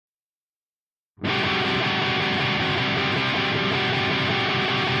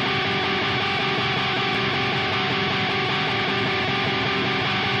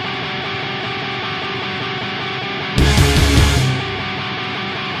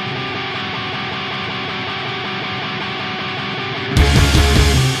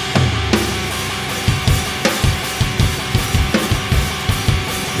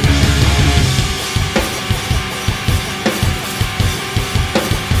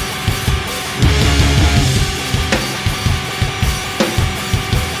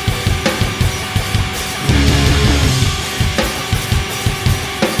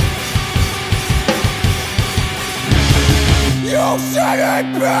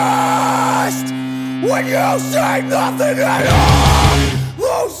getting pissed when you say nothing at all.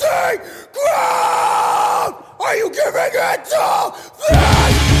 Losing ground. Are you giving it to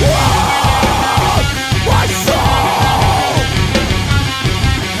this world? My soul.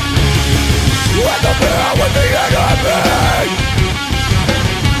 Let them bear with the enemy.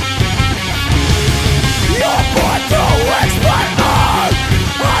 You're put to explain.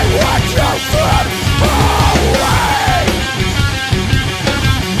 I want you slip away.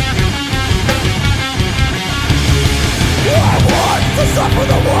 I want to suffer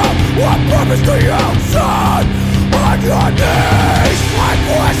the world. What purpose do you serve? On your knees, I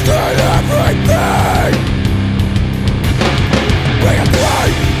question everything.